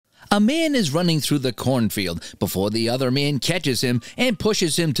A man is running through the cornfield before the other man catches him and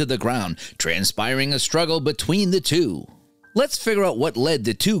pushes him to the ground, transpiring a struggle between the two. Let's figure out what led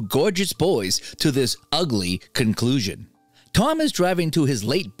the two gorgeous boys to this ugly conclusion. Tom is driving to his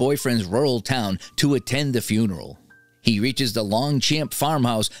late boyfriend's rural town to attend the funeral. He reaches the Longchamp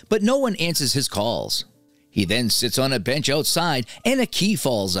farmhouse, but no one answers his calls. He then sits on a bench outside and a key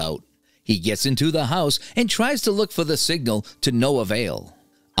falls out. He gets into the house and tries to look for the signal to no avail.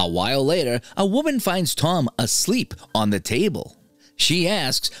 A while later, a woman finds Tom asleep on the table. She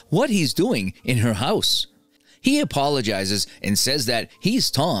asks what he's doing in her house. He apologizes and says that he's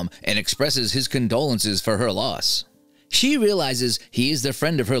Tom and expresses his condolences for her loss. She realizes he is the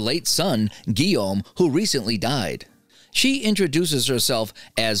friend of her late son, Guillaume, who recently died. She introduces herself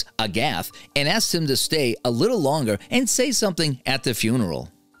as Agath and asks him to stay a little longer and say something at the funeral.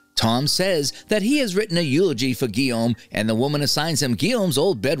 Tom says that he has written a eulogy for Guillaume, and the woman assigns him Guillaume's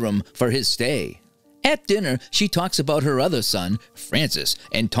old bedroom for his stay. At dinner, she talks about her other son, Francis,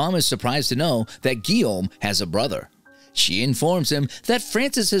 and Tom is surprised to know that Guillaume has a brother. She informs him that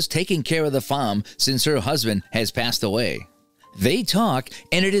Francis has taken care of the farm since her husband has passed away. They talk,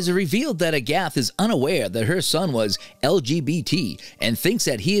 and it is revealed that Agath is unaware that her son was LGBT and thinks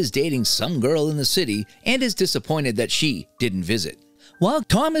that he is dating some girl in the city and is disappointed that she didn't visit. While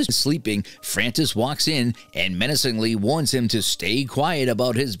Tom is sleeping, Francis walks in and menacingly warns him to stay quiet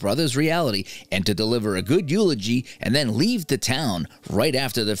about his brother's reality and to deliver a good eulogy and then leave the town right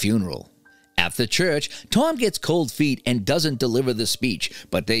after the funeral. At the church, Tom gets cold feet and doesn't deliver the speech,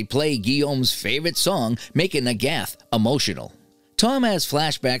 but they play Guillaume's favorite song, making Agath emotional. Tom has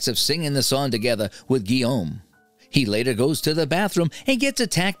flashbacks of singing the song together with Guillaume. He later goes to the bathroom and gets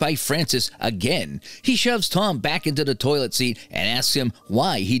attacked by Francis again. He shoves Tom back into the toilet seat and asks him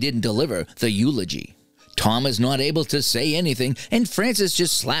why he didn't deliver the eulogy. Tom is not able to say anything, and Francis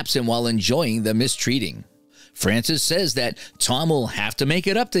just slaps him while enjoying the mistreating. Francis says that Tom will have to make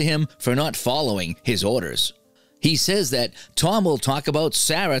it up to him for not following his orders. He says that Tom will talk about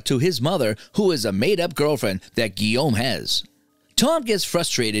Sarah to his mother, who is a made-up girlfriend that Guillaume has. Tom gets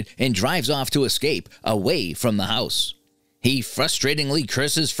frustrated and drives off to escape away from the house. He frustratingly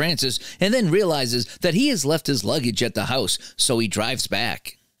curses Francis and then realizes that he has left his luggage at the house, so he drives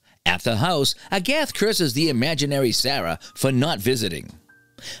back. At the house, Agath curses the imaginary Sarah for not visiting.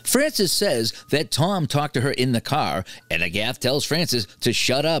 Francis says that Tom talked to her in the car, and Agath tells Francis to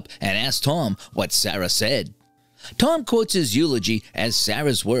shut up and asks Tom what Sarah said. Tom quotes his eulogy as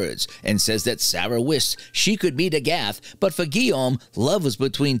Sarah's words and says that Sarah wished she could meet Agath, but for Guillaume, love was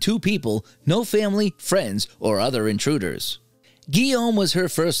between two people, no family, friends, or other intruders. Guillaume was her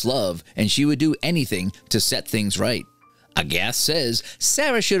first love, and she would do anything to set things right. Agath says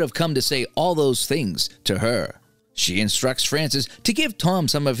Sarah should have come to say all those things to her. She instructs Francis to give Tom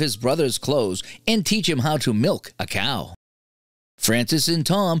some of his brother's clothes and teach him how to milk a cow. Francis and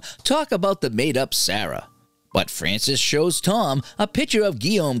Tom talk about the made-up Sarah. But Francis shows Tom a picture of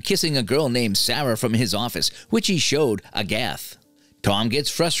Guillaume kissing a girl named Sarah from his office, which he showed Agath. Tom gets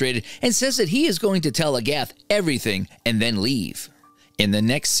frustrated and says that he is going to tell Agath everything and then leave. In the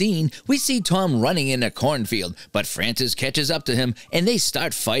next scene, we see Tom running in a cornfield, but Francis catches up to him and they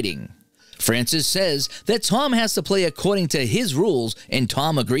start fighting. Francis says that Tom has to play according to his rules, and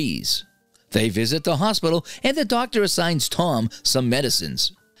Tom agrees. They visit the hospital and the doctor assigns Tom some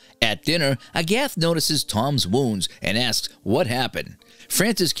medicines. At dinner, Agath notices Tom's wounds and asks what happened.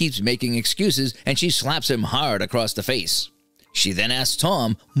 Francis keeps making excuses and she slaps him hard across the face. She then asks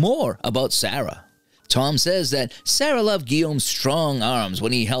Tom more about Sarah. Tom says that Sarah loved Guillaume's strong arms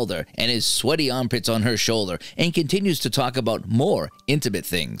when he held her and his sweaty armpits on her shoulder, and continues to talk about more intimate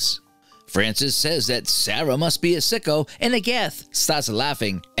things. Francis says that Sarah must be a sicko, and Agath starts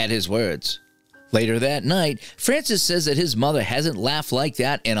laughing at his words. Later that night, Francis says that his mother hasn't laughed like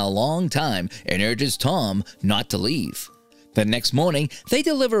that in a long time and urges Tom not to leave. The next morning, they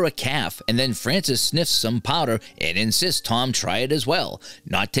deliver a calf, and then Francis sniffs some powder and insists Tom try it as well,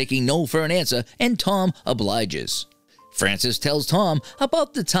 not taking no for an answer, and Tom obliges. Francis tells Tom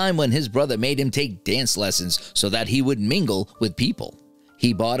about the time when his brother made him take dance lessons so that he would mingle with people.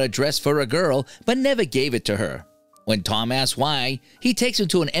 He bought a dress for a girl, but never gave it to her. When Tom asks why, he takes him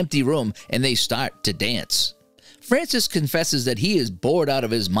to an empty room and they start to dance. Francis confesses that he is bored out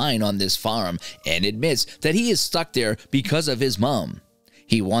of his mind on this farm and admits that he is stuck there because of his mom.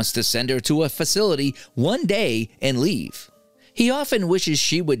 He wants to send her to a facility one day and leave. He often wishes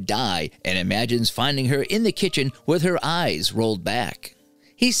she would die and imagines finding her in the kitchen with her eyes rolled back.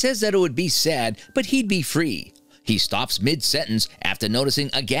 He says that it would be sad, but he'd be free. He stops mid-sentence after noticing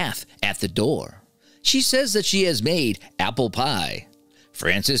Agath at the door. She says that she has made apple pie.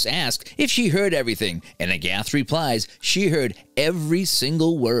 Frances asks if she heard everything, and Agatha replies she heard every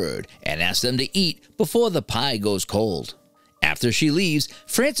single word and asks them to eat before the pie goes cold. After she leaves,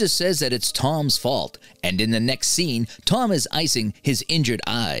 Frances says that it's Tom's fault, and in the next scene, Tom is icing his injured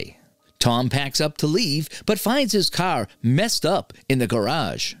eye. Tom packs up to leave, but finds his car messed up in the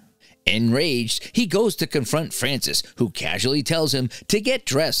garage. Enraged, he goes to confront Frances, who casually tells him to get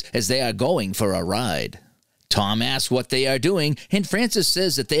dressed as they are going for a ride. Tom asks what they are doing, and Frances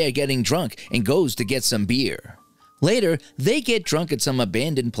says that they are getting drunk and goes to get some beer. Later, they get drunk at some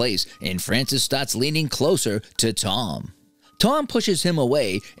abandoned place, and Frances starts leaning closer to Tom. Tom pushes him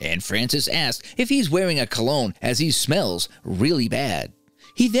away, and Frances asks if he's wearing a cologne as he smells really bad.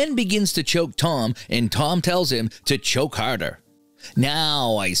 He then begins to choke Tom, and Tom tells him to choke harder.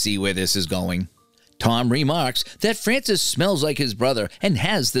 Now I see where this is going. Tom remarks that Frances smells like his brother and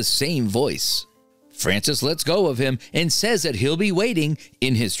has the same voice. Frances lets go of him and says that he'll be waiting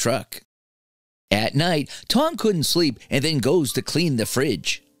in his truck. At night, Tom couldn't sleep and then goes to clean the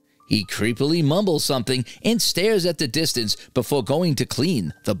fridge. He creepily mumbles something and stares at the distance before going to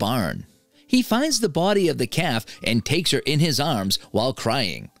clean the barn. He finds the body of the calf and takes her in his arms while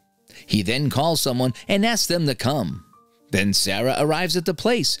crying. He then calls someone and asks them to come. Then Sarah arrives at the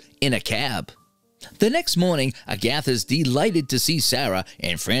place in a cab. The next morning, Agatha is delighted to see Sarah,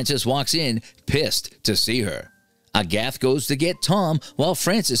 and Frances walks in, pissed to see her. Agatha goes to get Tom while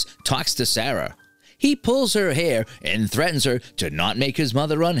Frances talks to Sarah. He pulls her hair and threatens her to not make his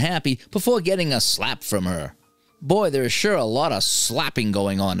mother unhappy before getting a slap from her. Boy, there's sure a lot of slapping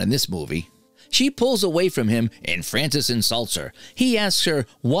going on in this movie. She pulls away from him and Frances insults her. He asks her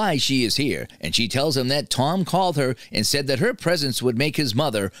why she is here, and she tells him that Tom called her and said that her presence would make his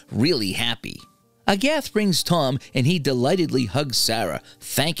mother really happy. Agatha brings Tom, and he delightedly hugs Sarah,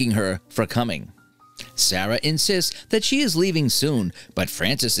 thanking her for coming. Sarah insists that she is leaving soon, but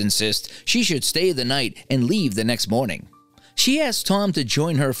Frances insists she should stay the night and leave the next morning. She asks Tom to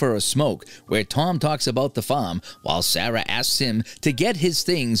join her for a smoke, where Tom talks about the farm, while Sarah asks him to get his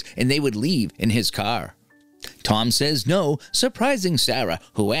things and they would leave in his car. Tom says no, surprising Sarah,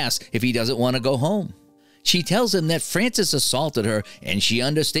 who asks if he doesn't want to go home. She tells him that Frances assaulted her and she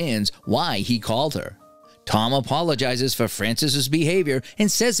understands why he called her. Tom apologizes for Frances's behavior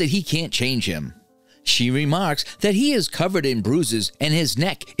and says that he can't change him. She remarks that he is covered in bruises and his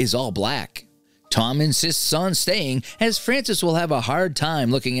neck is all black. Tom insists on staying as Frances will have a hard time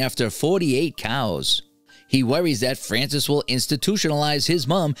looking after 48 cows. He worries that Frances will institutionalize his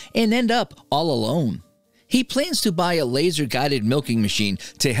mom and end up all alone. He plans to buy a laser-guided milking machine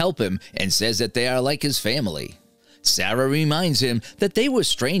to help him and says that they are like his family. Sarah reminds him that they were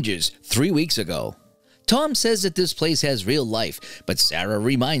strangers 3 weeks ago. Tom says that this place has real life, but Sarah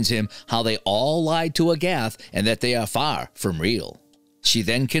reminds him how they all lied to Agatha and that they are far from real. She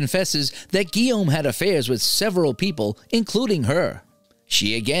then confesses that Guillaume had affairs with several people, including her.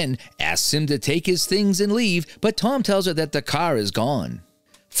 She again asks him to take his things and leave, but Tom tells her that the car is gone.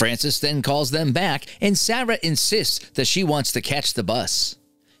 Frances then calls them back, and Sarah insists that she wants to catch the bus.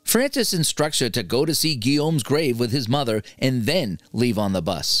 Frances instructs her to go to see Guillaume's grave with his mother and then leave on the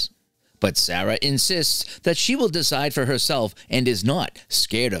bus. But Sarah insists that she will decide for herself and is not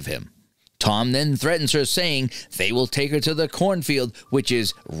scared of him. Tom then threatens her, saying they will take her to the cornfield, which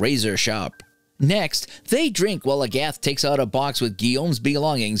is razor sharp. Next, they drink while Agatha takes out a box with Guillaume's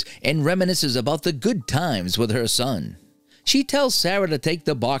belongings and reminisces about the good times with her son. She tells Sarah to take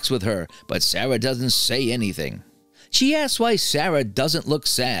the box with her, but Sarah doesn't say anything. She asks why Sarah doesn't look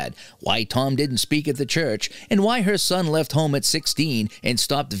sad, why Tom didn't speak at the church, and why her son left home at 16 and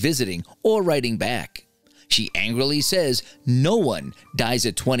stopped visiting or writing back. She angrily says no one dies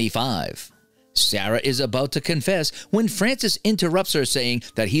at 25. Sarah is about to confess when Frances interrupts her, saying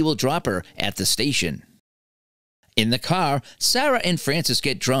that he will drop her at the station. In the car, Sarah and Frances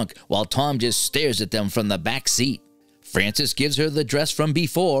get drunk while Tom just stares at them from the back seat. Frances gives her the dress from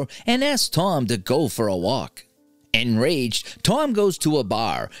before and asks Tom to go for a walk. Enraged, Tom goes to a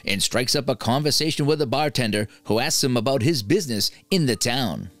bar and strikes up a conversation with a bartender who asks him about his business in the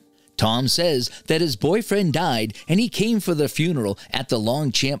town. Tom says that his boyfriend died and he came for the funeral at the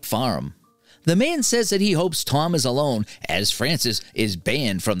Longchamp farm. The man says that he hopes Tom is alone as Frances is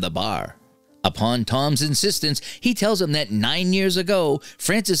banned from the bar. Upon Tom's insistence, he tells him that 9 years ago,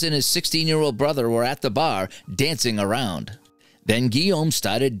 Frances and his 16-year-old brother were at the bar dancing around. Then Guillaume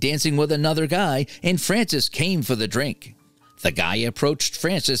started dancing with another guy, and Frances came for the drink. The guy approached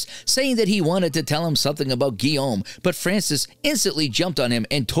Frances, saying that he wanted to tell him something about Guillaume, but Frances instantly jumped on him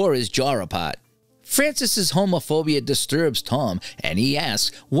and tore his jaw apart. Frances's homophobia disturbs Tom, and he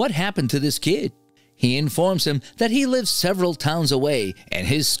asks what happened to this kid. He informs him that he lives several towns away and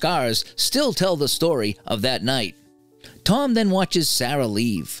his scars still tell the story of that night. Tom then watches Sarah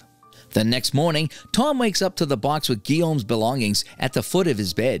leave. The next morning, Tom wakes up to the box with Guillaume's belongings at the foot of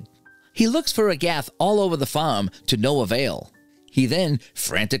his bed. He looks for a gaff all over the farm to no avail. He then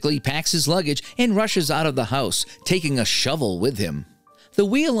frantically packs his luggage and rushes out of the house, taking a shovel with him. The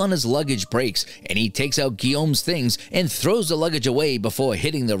wheel on his luggage breaks, and he takes out Guillaume's things and throws the luggage away before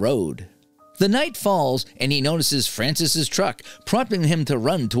hitting the road. The night falls, and he notices Francis's truck, prompting him to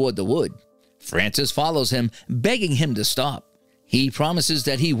run toward the wood. Francis follows him, begging him to stop. He promises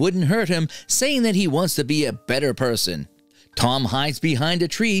that he wouldn't hurt him, saying that he wants to be a better person. Tom hides behind a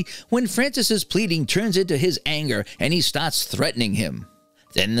tree when Francis's pleading turns into his anger and he starts threatening him.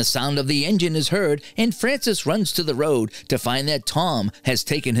 Then the sound of the engine is heard and Francis runs to the road to find that Tom has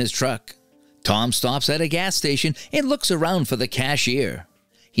taken his truck. Tom stops at a gas station and looks around for the cashier.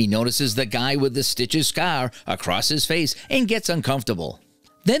 He notices the guy with the stitches scar across his face and gets uncomfortable.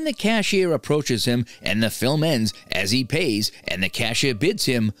 Then the cashier approaches him and the film ends as he pays and the cashier bids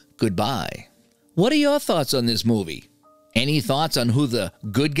him goodbye. What are your thoughts on this movie? Any thoughts on who the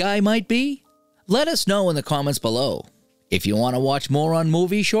good guy might be? Let us know in the comments below. If you want to watch more on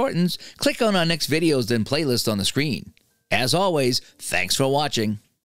Movie Shortens, click on our next videos and playlist on the screen. As always, thanks for watching.